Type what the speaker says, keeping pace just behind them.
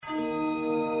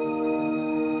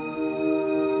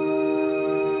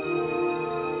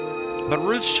But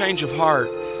Ruth's change of heart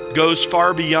goes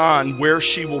far beyond where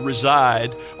she will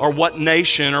reside or what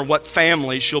nation or what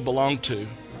family she'll belong to.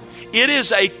 It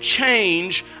is a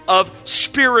change of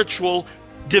spiritual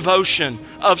devotion,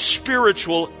 of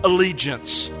spiritual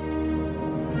allegiance.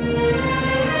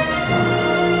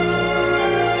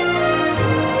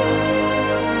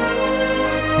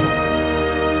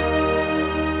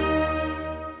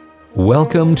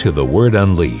 Welcome to The Word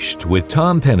Unleashed with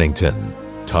Tom Pennington.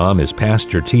 Tom is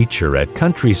pastor-teacher at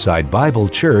Countryside Bible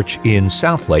Church in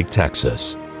Southlake,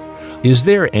 Texas. Is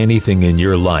there anything in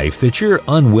your life that you're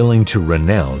unwilling to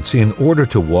renounce in order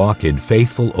to walk in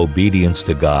faithful obedience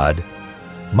to God?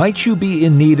 Might you be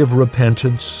in need of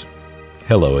repentance?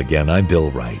 Hello again, I'm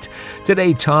Bill Wright.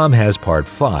 Today, Tom has part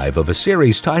 5 of a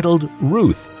series titled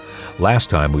Ruth. Last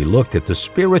time we looked at the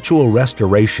spiritual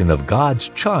restoration of God's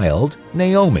child,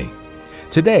 Naomi.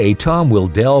 Today, Tom will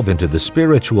delve into the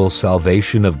spiritual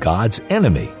salvation of God's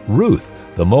enemy, Ruth,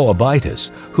 the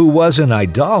Moabitess, who was an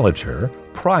idolater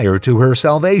prior to her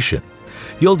salvation.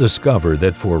 You'll discover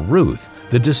that for Ruth,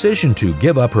 the decision to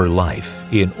give up her life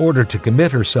in order to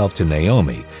commit herself to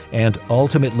Naomi and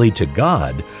ultimately to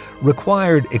God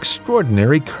required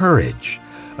extraordinary courage,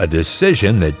 a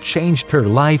decision that changed her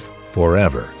life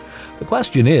forever. The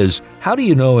question is, how do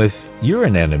you know if you're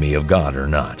an enemy of God or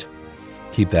not?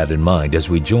 Keep that in mind as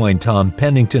we join Tom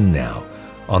Pennington now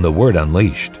on The Word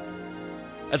Unleashed.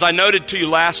 As I noted to you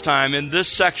last time, in this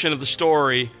section of the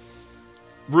story,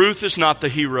 Ruth is not the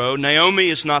hero. Naomi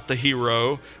is not the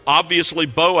hero. Obviously,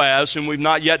 Boaz, whom we've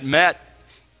not yet met,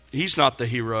 he's not the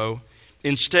hero.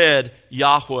 Instead,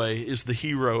 Yahweh is the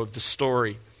hero of the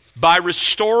story. By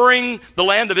restoring the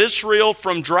land of Israel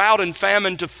from drought and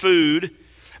famine to food,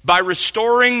 by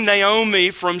restoring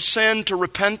Naomi from sin to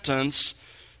repentance,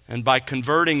 and by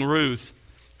converting Ruth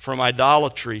from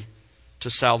idolatry to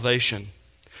salvation.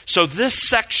 So this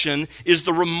section is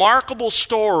the remarkable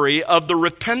story of the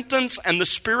repentance and the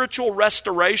spiritual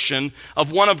restoration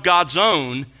of one of God's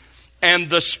own and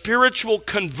the spiritual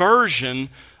conversion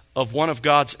of one of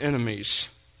God's enemies.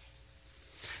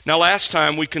 Now, last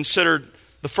time we considered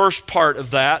the first part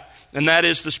of that, and that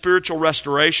is the spiritual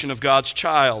restoration of God's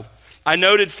child. I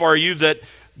noted for you that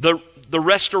the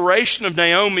restoration of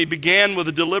Naomi began with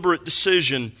a deliberate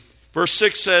decision. Verse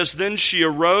 6 says, "Then she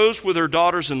arose with her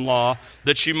daughters-in-law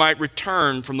that she might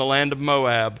return from the land of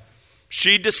Moab."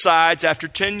 She decides after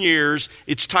 10 years,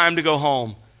 it's time to go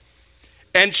home.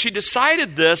 And she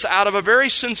decided this out of a very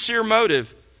sincere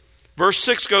motive. Verse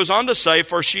 6 goes on to say,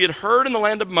 "For she had heard in the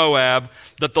land of Moab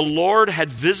that the Lord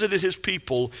had visited his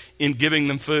people in giving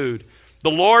them food."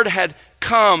 The Lord had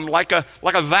come like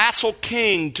a vassal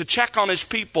king to check on his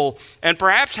people, and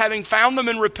perhaps having found them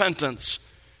in repentance,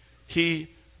 he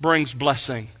brings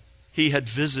blessing. He had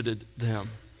visited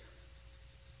them.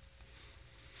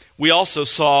 We also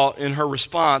saw in her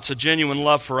response a genuine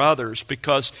love for others,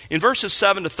 because in verses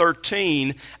 7 to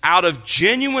 13, out of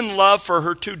genuine love for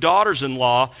her 2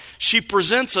 daughters-in-law, she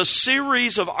presents a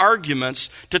series of arguments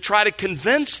to try to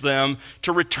convince them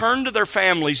to return to their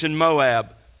families in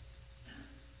Moab.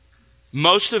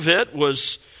 Most of it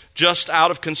was just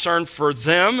out of concern for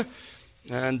them,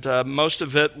 and most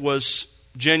of it was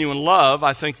genuine love.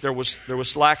 I think there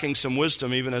was lacking some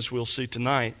wisdom, even as we'll see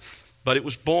tonight, but it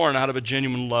was born out of a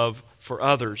genuine love for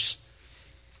others.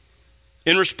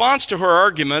 In response to her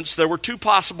arguments, there were 2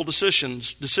 possible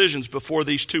decisions before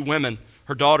these 2 women,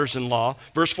 her daughters-in-law.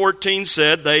 Verse 14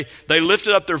 said they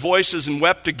lifted up their voices and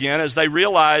wept again as they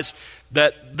realized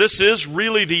that this is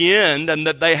really the end and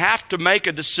that they have to make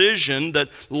a decision, that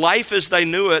life as they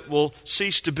knew it will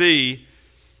cease to be.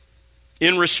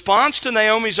 In response to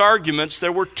Naomi's arguments,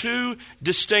 there were 2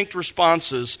 distinct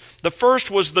responses. The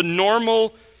first was the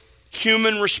normal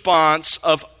human response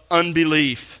of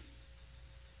unbelief.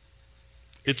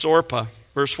 It's Orpah.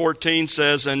 Verse 14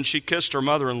 says, "And she kissed her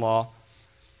mother-in-law."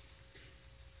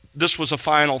 This was a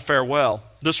final farewell.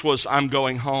 This was, "I'm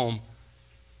going home."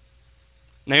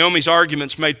 Naomi's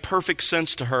arguments made perfect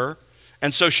sense to her,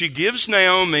 and so she gives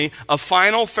Naomi a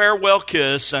final farewell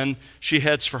kiss and she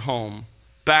heads for home,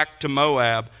 back to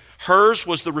Moab. Hers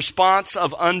was the response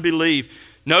of unbelief.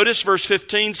 Notice verse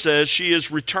 15 says she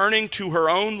is returning to her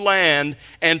own land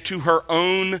and to her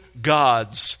own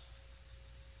gods.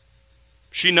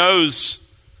 She knows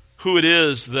who it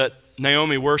is that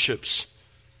Naomi worships,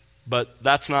 but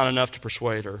that's not enough to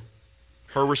persuade her.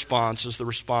 Her response is the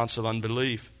response of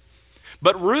unbelief.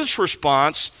 But Ruth's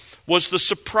response was the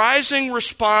surprising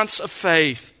response of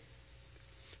faith.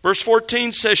 Verse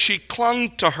 14 says she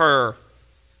clung to her.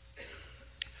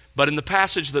 But in the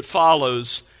passage that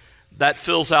follows, that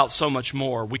fills out so much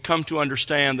more. We come to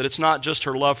understand that it's not just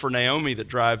her love for Naomi that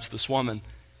drives this woman.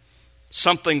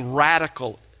 Something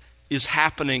radical is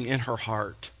happening in her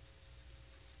heart.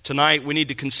 Tonight we need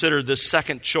to consider this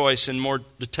second choice in more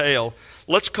detail.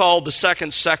 Let's call the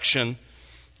second section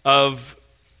of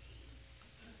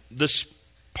this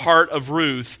part of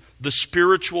Ruth the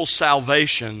spiritual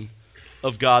salvation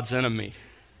of God's enemy.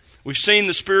 We've seen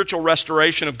the spiritual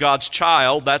restoration of God's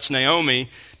child. That's Naomi.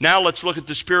 Now let's look at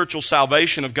the spiritual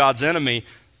salvation of God's enemy.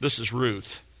 This is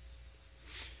Ruth.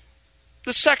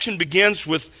 This section begins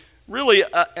with really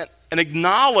an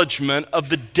acknowledgement of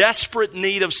the desperate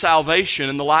need of salvation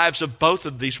in the lives of both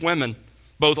of these women,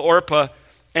 both Orpah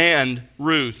and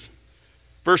Ruth.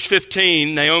 Verse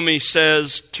 15, Naomi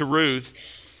says to Ruth,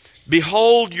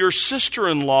 "Behold, your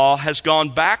sister-in-law has gone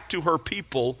back to her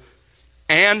people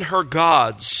and her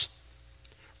gods.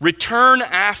 Return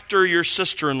after your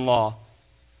sister-in-law."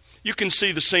 You can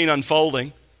see the scene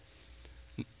unfolding.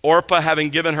 Orpah, having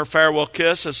given her farewell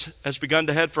kiss, has begun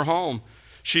to head for home.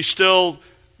 She's still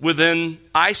within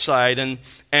eyesight,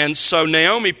 and so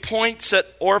Naomi points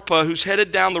at Orpah, who's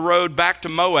headed down the road back to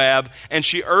Moab, and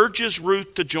she urges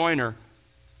Ruth to join her.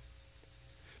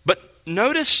 But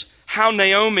notice how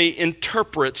Naomi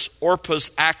interprets Orpah's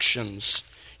actions.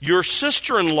 Your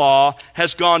sister-in-law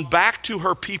has gone back to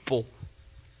her people.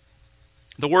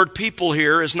 The word people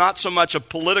here is not so much a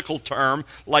political term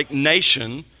like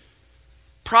nation,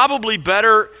 probably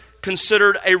better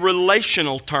considered a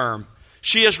relational term.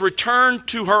 She has returned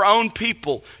to her own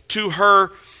people, to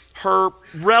her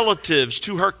relatives,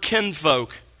 to her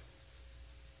kinfolk.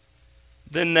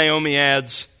 Then Naomi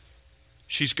adds,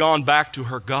 she's gone back to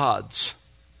her gods.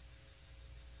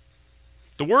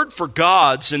 The word for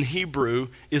gods in Hebrew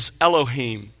is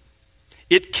Elohim.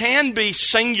 It can be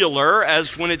singular,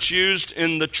 as when it's used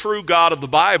in the true God of the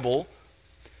Bible,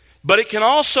 but it can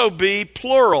also be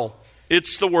plural.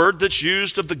 It's the word that's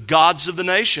used of the gods of the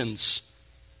nations.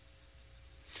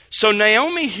 So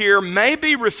Naomi here may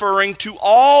be referring to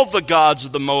all the gods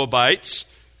of the Moabites,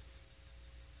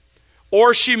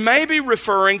 or she may be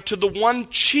referring to the one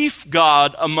chief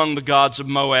god among the gods of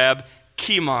Moab,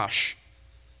 Chemosh.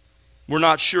 We're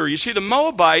not sure. You see, the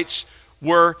Moabites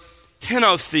were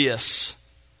henotheists.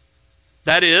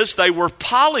 That is, they were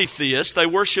polytheists. They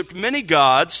worshipped many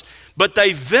gods, but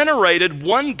they venerated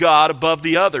one god above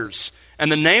the others.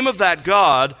 And the name of that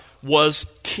god was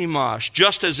Chemosh.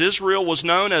 Just as Israel was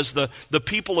known as the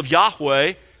people of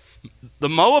Yahweh, the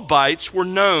Moabites were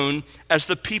known as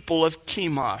the people of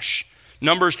Chemosh.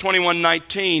 Numbers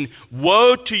 21:19,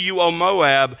 "Woe to you, O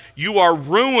Moab! You are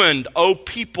ruined, O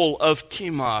people of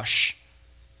Chemosh."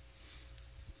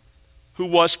 Who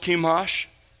was Chemosh?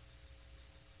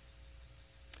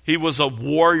 He was a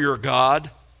warrior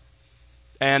god,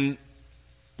 and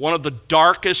one of the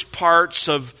darkest parts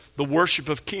of the worship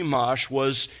of Chemosh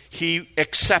was he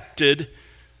accepted,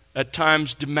 at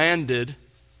times demanded,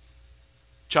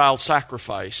 child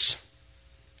sacrifice.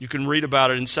 You can read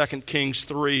about it in 2 Kings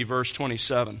 3, verse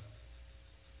 27.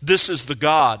 This is the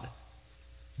God.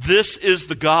 This is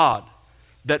the God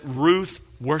that Ruth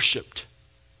worshipped.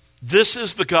 This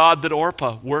is the God that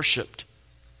Orpah worshipped.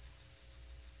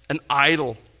 An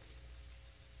idol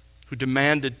who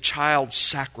demanded child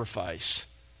sacrifice.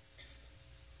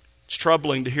 It's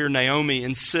troubling to hear Naomi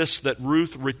insist that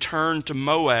Ruth return to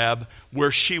Moab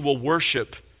where she will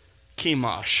worship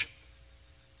Chemosh.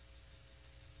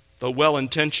 Though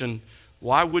well-intentioned,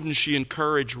 why wouldn't she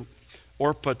encourage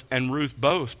Orpah and Ruth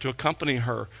both to accompany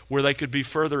her where they could be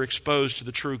further exposed to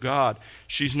the true God?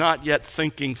 She's not yet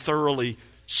thinking thoroughly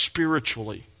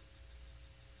spiritually.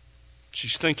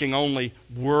 She's thinking only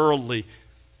worldly.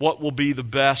 What will be the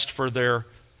best for their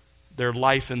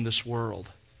life in this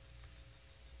world?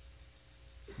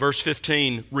 Verse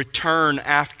 15, return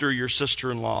after your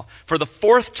sister-in-law. For the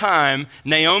fourth time,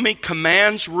 Naomi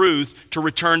commands Ruth to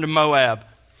return to Moab.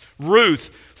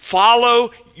 Ruth,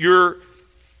 follow your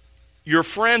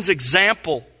friend's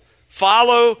example.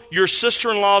 Follow your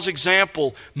sister-in-law's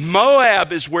example.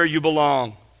 Moab is where you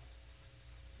belong.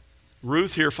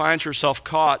 Ruth here finds herself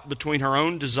caught between her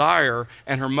own desire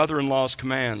and her mother-in-law's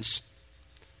commands.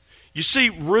 You see,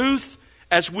 Ruth,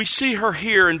 as we see her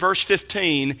here in verse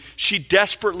 15, she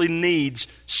desperately needs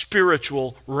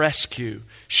spiritual rescue.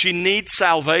 She needs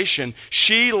salvation.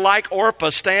 She, like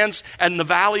Orpah, stands in the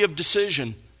valley of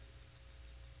decision.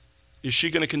 Is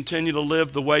she going to continue to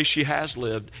live the way she has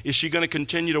lived? Is she going to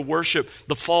continue to worship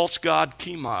the false god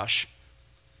Chemosh?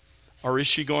 Or is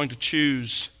she going to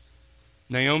choose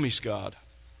Naomi's God?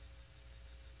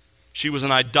 She was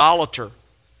an idolater.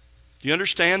 Do you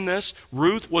understand this?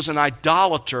 Ruth was an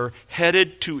idolater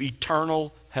headed to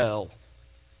eternal hell.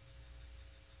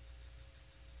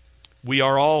 We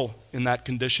are all in that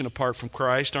condition apart from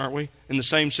Christ, aren't we? In the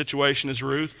same situation as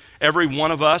Ruth. Every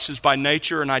one of us is by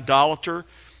nature an idolater.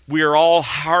 We are all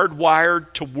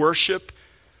hardwired to worship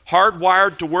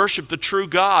the true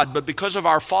God. But because of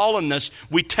our fallenness,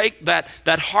 we take that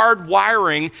hard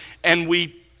wiring and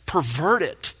we pervert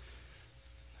it.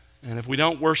 And if we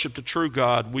don't worship the true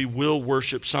God, we will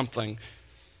worship something.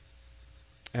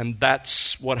 And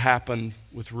that's what happened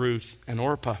with Ruth and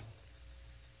Orpah.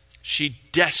 She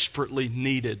desperately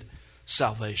needed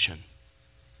salvation.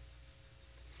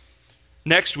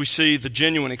 Next, we see the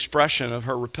genuine expression of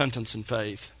her repentance and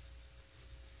faith.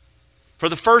 For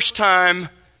the first time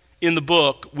in the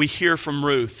book, we hear from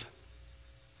Ruth.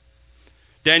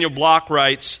 Daniel Block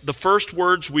writes, "The first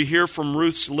words we hear from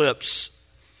Ruth's lips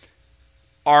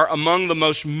are among the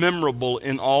most memorable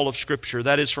in all of Scripture."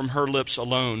 That is from her lips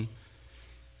alone.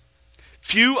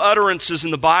 Few utterances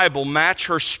in the Bible match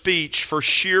her speech for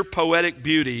sheer poetic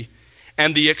beauty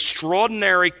and the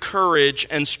extraordinary courage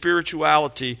and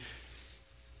spirituality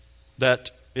that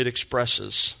it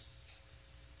expresses.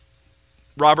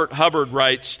 Robert Hubbard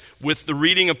writes, "With the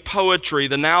reading of poetry,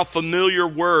 the now familiar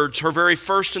words, her very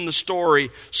first in the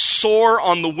story, soar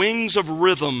on the wings of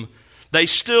rhythm. They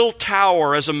still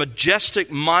tower as a majestic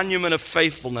monument of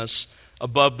faithfulness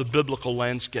above the biblical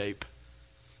landscape."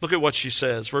 Look at what she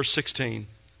says, verse 16.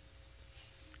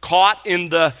 Caught in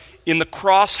the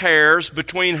crosshairs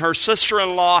between her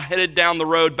sister-in-law headed down the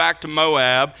road back to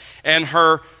Moab and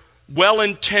her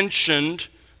well-intentioned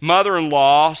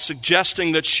mother-in-law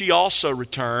suggesting that she also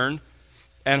return,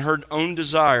 and her own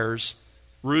desires,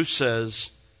 Ruth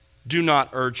says, "Do not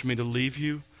urge me to leave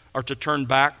you or to turn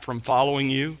back from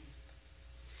following you."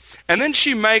 And then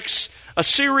she makes a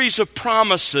series of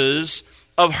promises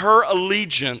of her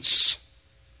allegiance.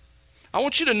 I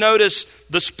want you to notice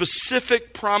the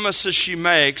specific promises she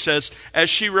makes as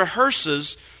she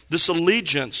rehearses this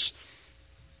allegiance.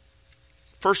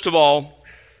 First of all,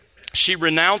 she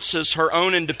renounces her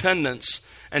own independence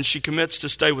and she commits to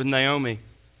stay with Naomi.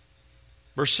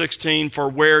 Verse 16, "For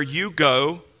where you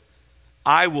go,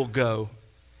 I will go,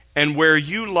 and where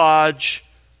you lodge,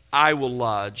 I will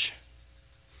lodge."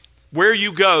 Where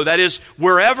you go, that is,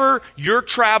 wherever your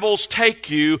travels take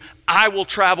you, I will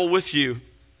travel with you.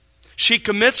 She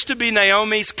commits to be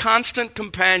Naomi's constant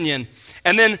companion.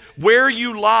 And then where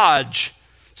you lodge.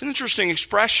 It's an interesting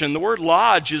expression. The word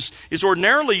lodge is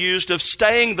ordinarily used of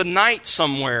staying the night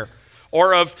somewhere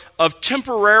or of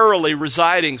temporarily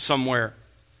residing somewhere.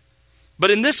 But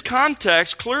in this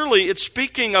context, clearly it's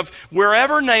speaking of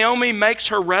wherever Naomi makes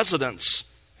her residence.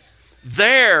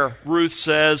 There, Ruth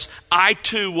says, I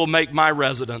too will make my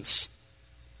residence.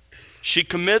 She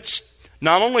commits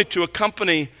not only to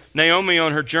accompany Naomi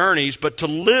on her journeys, but to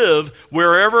live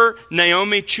wherever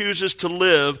Naomi chooses to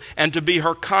live and to be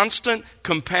her constant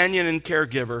companion and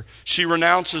caregiver. She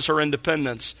renounces her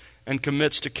independence and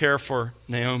commits to care for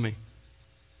Naomi.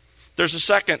 There's a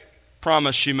second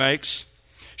promise she makes.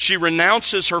 She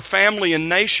renounces her family and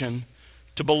nation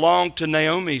to belong to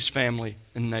Naomi's family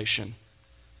and nation.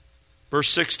 Verse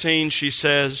 16, she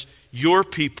says, your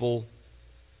people,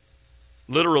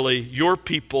 literally, your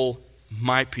people,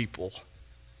 my people.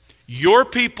 Your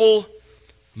people,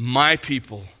 my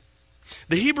people.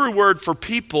 The Hebrew word for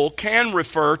people can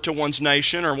refer to one's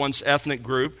nation or one's ethnic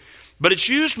group, but it's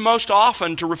used most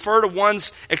often to refer to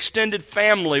one's extended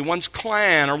family, one's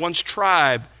clan, or one's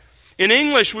tribe. In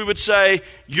English, we would say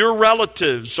your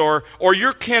relatives or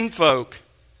your kinfolk.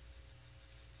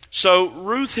 So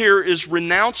Ruth here is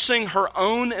renouncing her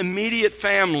own immediate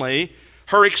family,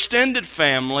 her extended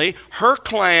family, her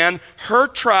clan, her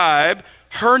tribe,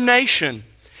 her nation.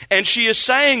 And she is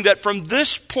saying that from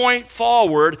this point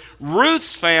forward,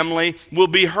 Ruth's family will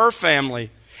be her family.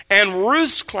 And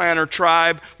Ruth's clan or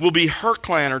tribe will be her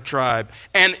clan or tribe.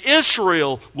 And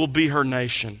Israel will be her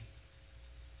nation.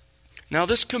 Now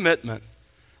this commitment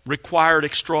required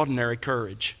extraordinary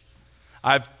courage.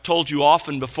 I've told you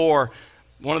often before,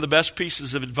 one of the best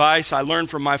pieces of advice I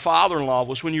learned from my father-in-law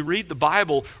was when you read the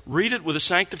Bible, read it with a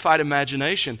sanctified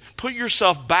imagination. Put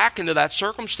yourself back into that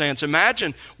circumstance.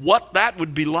 Imagine what that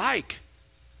would be like.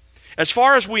 As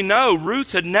far as we know,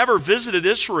 Ruth had never visited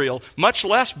Israel, much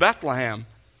less Bethlehem.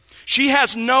 She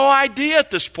has no idea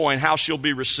at this point how she'll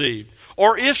be received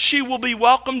or if she will be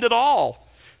welcomed at all.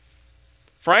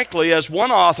 Frankly, as one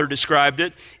author described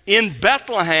it, in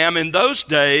Bethlehem in those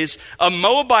days, a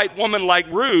Moabite woman like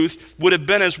Ruth would have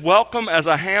been as welcome as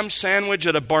a ham sandwich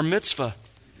at a bar mitzvah.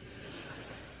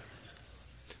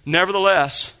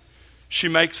 Nevertheless, she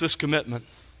makes this commitment.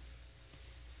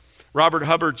 Robert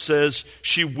Hubbard says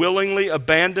she willingly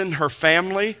abandoned her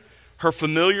family, her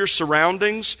familiar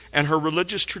surroundings, and her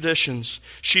religious traditions.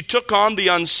 She took on the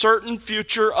uncertain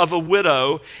future of a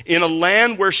widow in a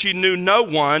land where she knew no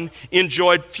one,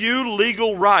 enjoyed few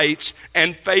legal rights,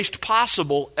 and faced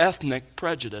possible ethnic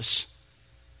prejudice.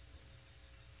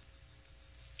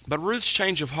 But Ruth's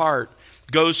change of heart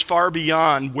goes far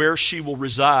beyond where she will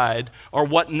reside or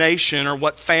what nation or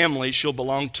what family she'll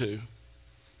belong to.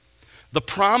 The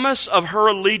promise of her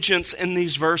allegiance in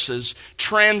these verses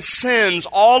transcends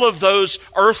all of those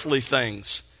earthly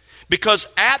things, because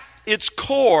at its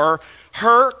core,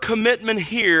 her commitment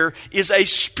here is a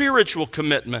spiritual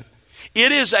commitment.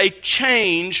 It is a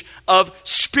change of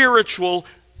spiritual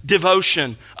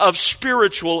devotion, of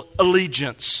spiritual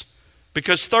allegiance.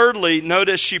 Because thirdly,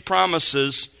 notice she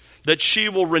promises that she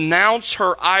will renounce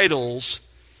her idols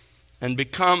and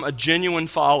become a genuine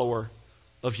follower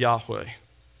of Yahweh.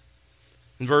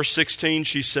 In verse 16,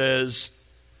 she says,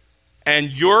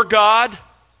 "And your God,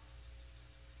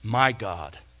 my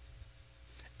God.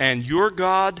 And your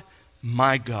God,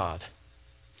 my God."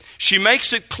 She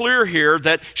makes it clear here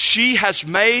that she has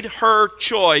made her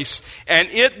choice, and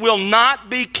it will not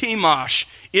be Chemosh,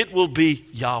 it will be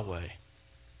Yahweh.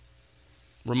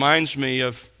 Reminds me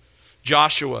of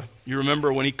Joshua. You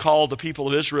remember when he called the people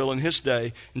of Israel in his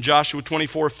day. In Joshua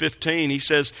 24:15, he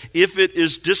says, "If it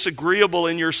is disagreeable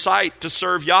in your sight to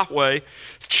serve Yahweh,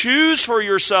 choose for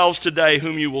yourselves today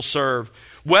whom you will serve,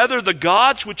 whether the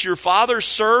gods which your fathers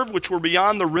served, which were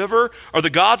beyond the river, or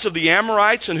the gods of the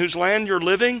Amorites in whose land you're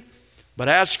living. But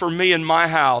as for me and my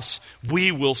house,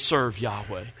 we will serve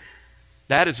Yahweh."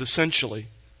 That is essentially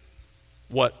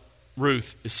what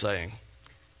Ruth is saying.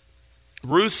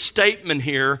 Ruth's statement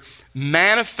here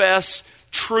manifests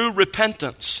true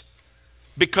repentance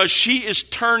because she is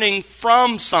turning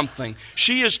from something.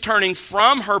 She is turning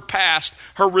from her past,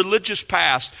 her religious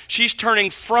past. She's turning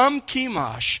from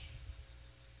Chemosh.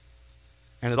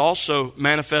 And it also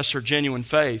manifests her genuine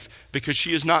faith because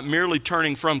she is not merely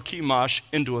turning from Chemosh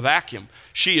into a vacuum.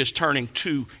 She is turning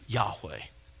to Yahweh.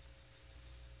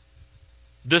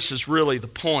 This is really the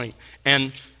point.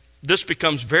 And this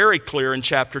becomes very clear in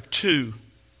chapter 2.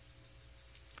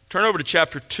 Turn over to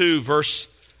chapter 2, verse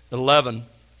 11.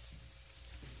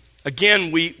 Again,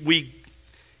 we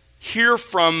hear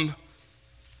from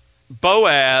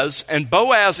Boaz, and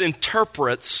Boaz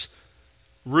interprets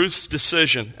Ruth's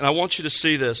decision. And I want you to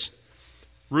see this.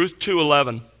 Ruth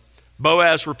 2:11.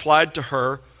 Boaz replied to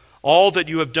her, "All that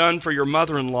you have done for your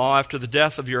mother-in-law after the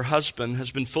death of your husband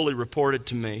has been fully reported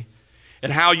to me.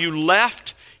 And how you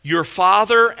left your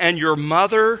father and your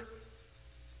mother,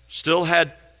 still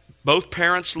had both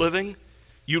parents living.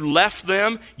 You left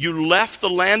them, you left the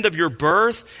land of your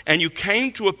birth, and you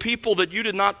came to a people that you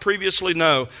did not previously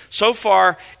know." So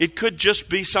far, it could just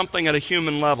be something at a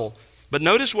human level. But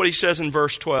notice what he says in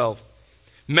verse 12.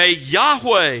 "May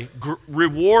Yahweh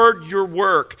reward your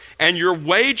work, and your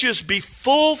wages be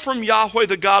full from Yahweh,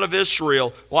 the God of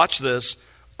Israel." Watch this.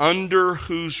 "Under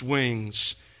whose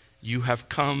wings you have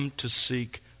come to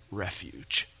seek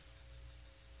refuge."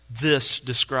 This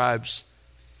describes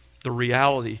the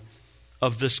reality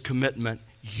of this commitment.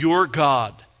 Your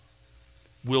God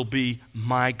will be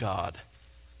my God.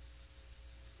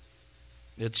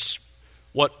 It's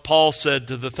what Paul said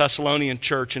to the Thessalonian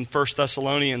church in 1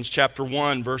 Thessalonians chapter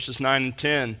 1, verses 9 and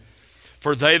 10.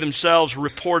 "For they themselves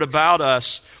report about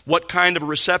us what kind of a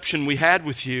reception we had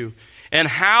with you, and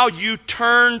how you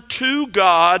turned to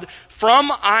God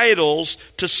from idols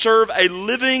to serve a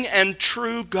living and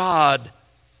true God."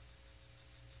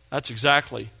 That's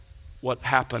exactly what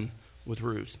happened with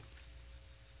Ruth.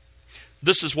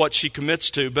 This is what she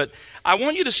commits to. But I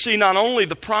want you to see not only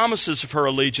the promises of her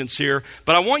allegiance here,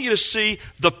 but I want you to see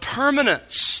the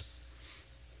permanence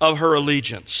of her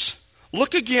allegiance.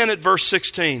 Look again at verse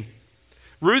 16.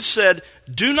 Ruth said,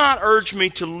 "Do not urge me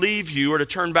to leave you or to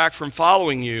turn back from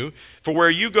following you. For where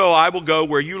you go, I will go.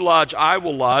 Where you lodge, I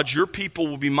will lodge. Your people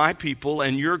will be my people,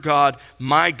 and your God,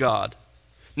 my God."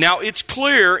 Now, it's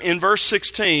clear in verse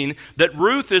 16 that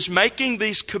Ruth is making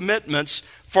these commitments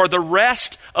for the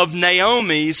rest of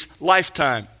Naomi's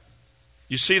lifetime.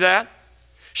 You see that?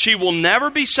 She will never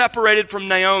be separated from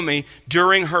Naomi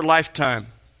during her lifetime.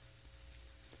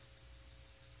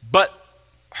 But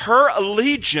her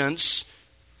allegiance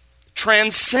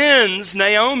transcends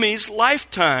Naomi's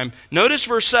lifetime. Notice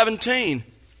verse 17.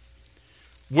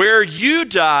 "Where you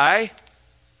die,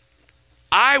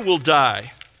 I will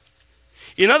die."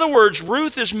 In other words,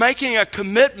 Ruth is making a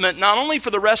commitment not only for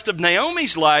the rest of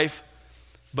Naomi's life,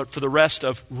 but for the rest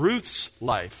of Ruth's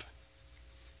life.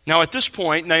 Now at this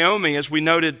point, Naomi, as we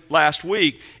noted last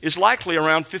week, is likely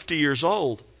around 50 years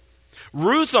old.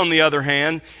 Ruth, on the other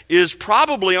hand, is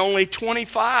probably only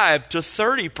 25 to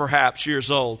 30 perhaps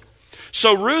years old.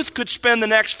 So Ruth could spend the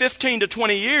next 15 to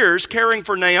 20 years caring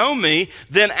for Naomi.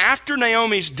 Then after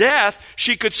Naomi's death,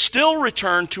 she could still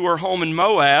return to her home in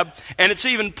Moab. And it's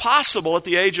even possible at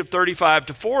the age of 35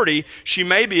 to 40, she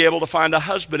may be able to find a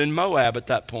husband in Moab at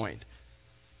that point.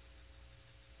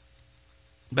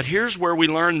 But here's where we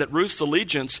learn that Ruth's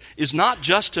allegiance is not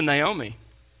just to Naomi.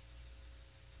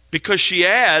 Because she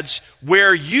adds,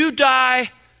 where you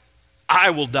die,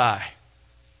 I will die.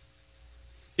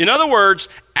 In other words,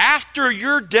 after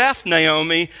your death,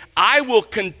 Naomi, I will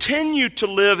continue to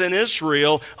live in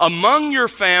Israel, among your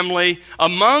family,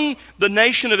 among the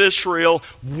nation of Israel,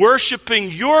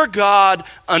 worshiping your God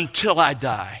until I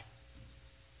die.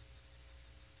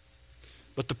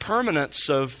 But the permanence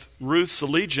of Ruth's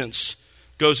allegiance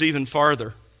goes even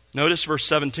farther. Notice verse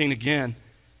 17 again.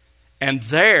 And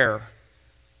there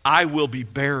I will be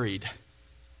buried.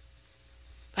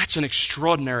 That's an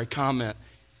extraordinary comment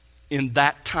in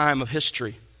that time of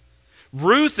history.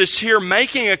 Ruth is here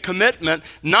making a commitment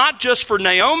not just for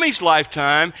Naomi's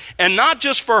lifetime and not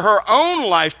just for her own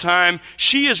lifetime.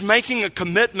 She is making a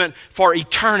commitment for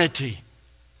eternity.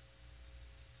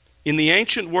 In the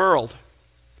ancient world,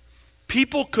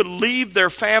 people could leave their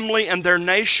family and their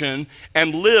nation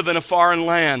and live in a foreign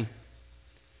land.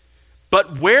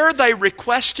 But where they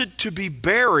requested to be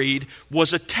buried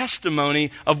was a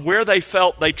testimony of where they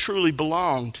felt they truly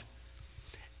belonged.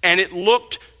 And it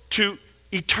looked to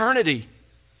eternity,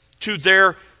 to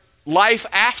their life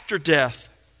after death.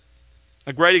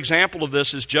 A great example of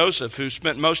this is Joseph, who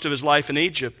spent most of his life in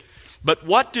Egypt. But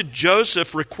what did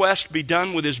Joseph request be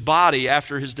done with his body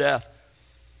after his death?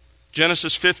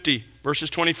 Genesis 50, verses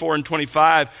 24 and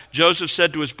 25, Joseph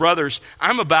said to his brothers,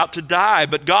 I'm about to die,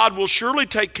 but God will surely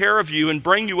take care of you and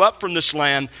bring you up from this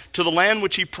land to the land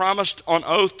which he promised on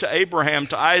oath to Abraham,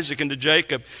 to Isaac, and to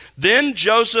Jacob. Then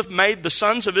Joseph made the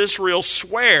sons of Israel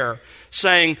swear,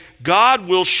 saying, God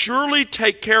will surely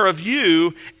take care of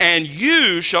you, and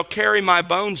you shall carry my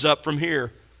bones up from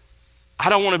here. I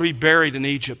don't want to be buried in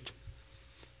Egypt.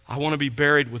 I want to be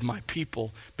buried with my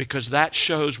people, because that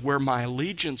shows where my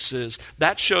allegiance is.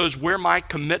 That shows where my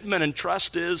commitment and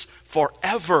trust is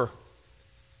forever.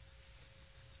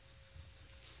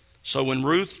 So when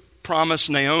Ruth promised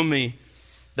Naomi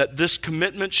that this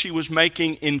commitment she was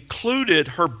making included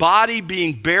her body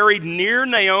being buried near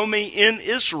Naomi in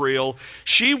Israel,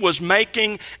 she was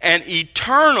making an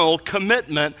eternal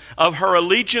commitment of her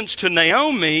allegiance to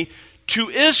Naomi, to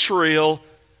Israel,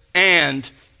 and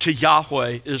to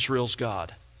Yahweh, Israel's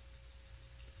God.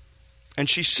 And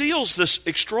she seals this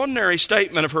extraordinary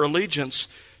statement of her allegiance,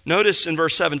 notice in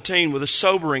verse 17, with a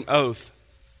sobering oath.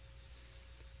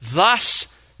 Thus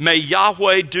may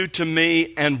Yahweh do to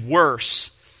me, and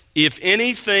worse, if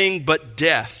anything but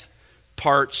death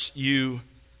parts you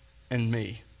and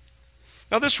me.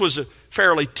 Now this was a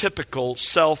fairly typical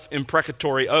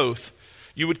self-imprecatory oath.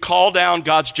 You would call down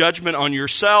God's judgment on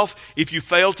yourself if you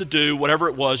failed to do whatever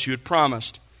it was you had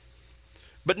promised.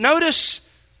 But notice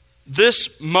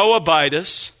this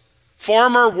Moabitess,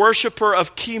 former worshiper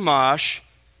of Chemosh,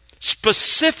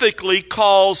 specifically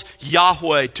calls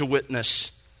Yahweh to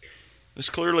witness. This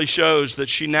clearly shows that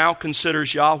she now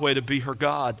considers Yahweh to be her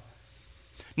God.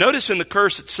 Notice in the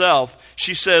curse itself,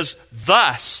 she says,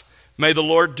 thus may the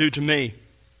Lord do to me.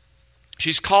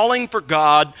 She's calling for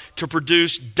God to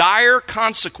produce dire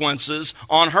consequences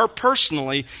on her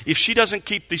personally if she doesn't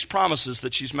keep these promises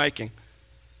that she's making.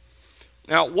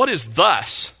 Now, what is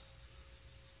thus?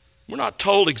 We're not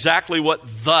told exactly what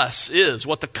thus is,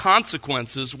 what the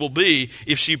consequences will be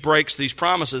if she breaks these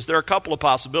promises. There are a couple of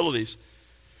possibilities.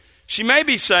 She may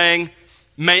be saying,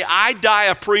 may I die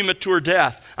a premature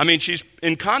death. I mean, she's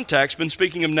in context been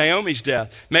speaking of Naomi's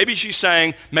death. Maybe she's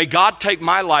saying, may God take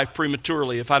my life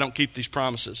prematurely if I don't keep these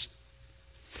promises.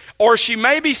 Or she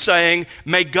may be saying,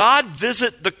 may God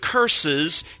visit the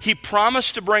curses he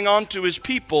promised to bring onto his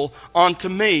people onto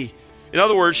me. In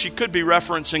other words, she could be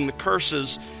referencing the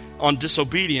curses on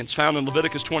disobedience found in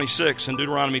Leviticus 26 and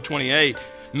Deuteronomy 28.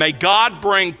 May God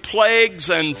bring plagues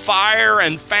and fire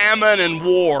and famine and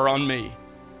war on me.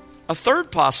 A third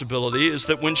possibility is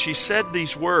that when she said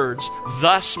these words,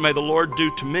 thus may the Lord do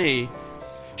to me,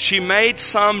 she made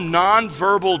some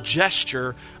nonverbal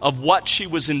gesture of what she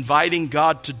was inviting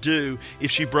God to do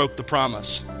if she broke the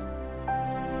promise.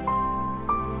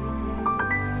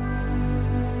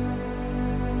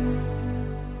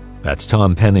 That's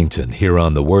Tom Pennington here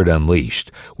on The Word Unleashed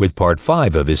with part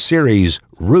 5 of his series,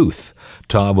 Ruth.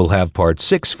 Tom will have part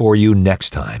 6 for you next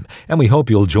time, and we hope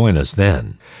you'll join us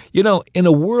then. You know, in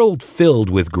a world filled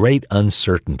with great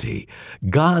uncertainty,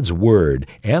 God's Word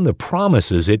and the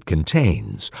promises it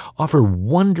contains offer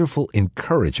wonderful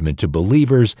encouragement to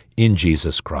believers in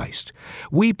Jesus Christ.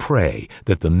 We pray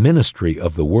that the ministry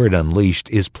of the Word Unleashed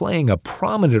is playing a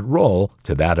prominent role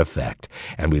to that effect,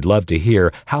 and we'd love to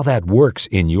hear how that works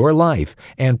in your life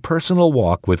and personal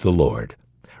walk with the Lord.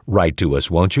 Write to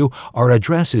us, won't you? Our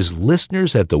address is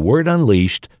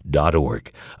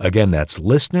listeners@thewordunleashed.org. Again, that's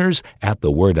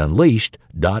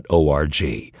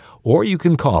listeners@thewordunleashed.org. Or you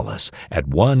can call us at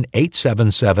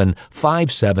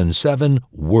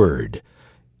 1-877-577-WORD.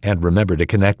 And remember to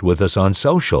connect with us on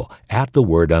social @The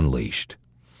Word Unleashed.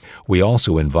 We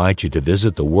also invite you to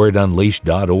visit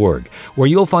thewordunleashed.org, where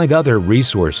you'll find other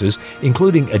resources,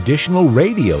 including additional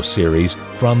radio series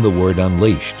from The Word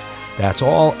Unleashed. That's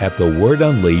all at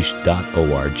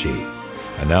thewordunleashed.org.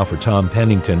 And now for Tom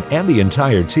Pennington and the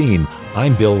entire team,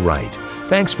 I'm Bill Wright.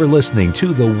 Thanks for listening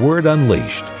to The Word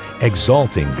Unleashed,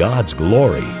 exalting God's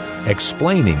glory,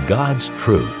 explaining God's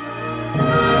truth.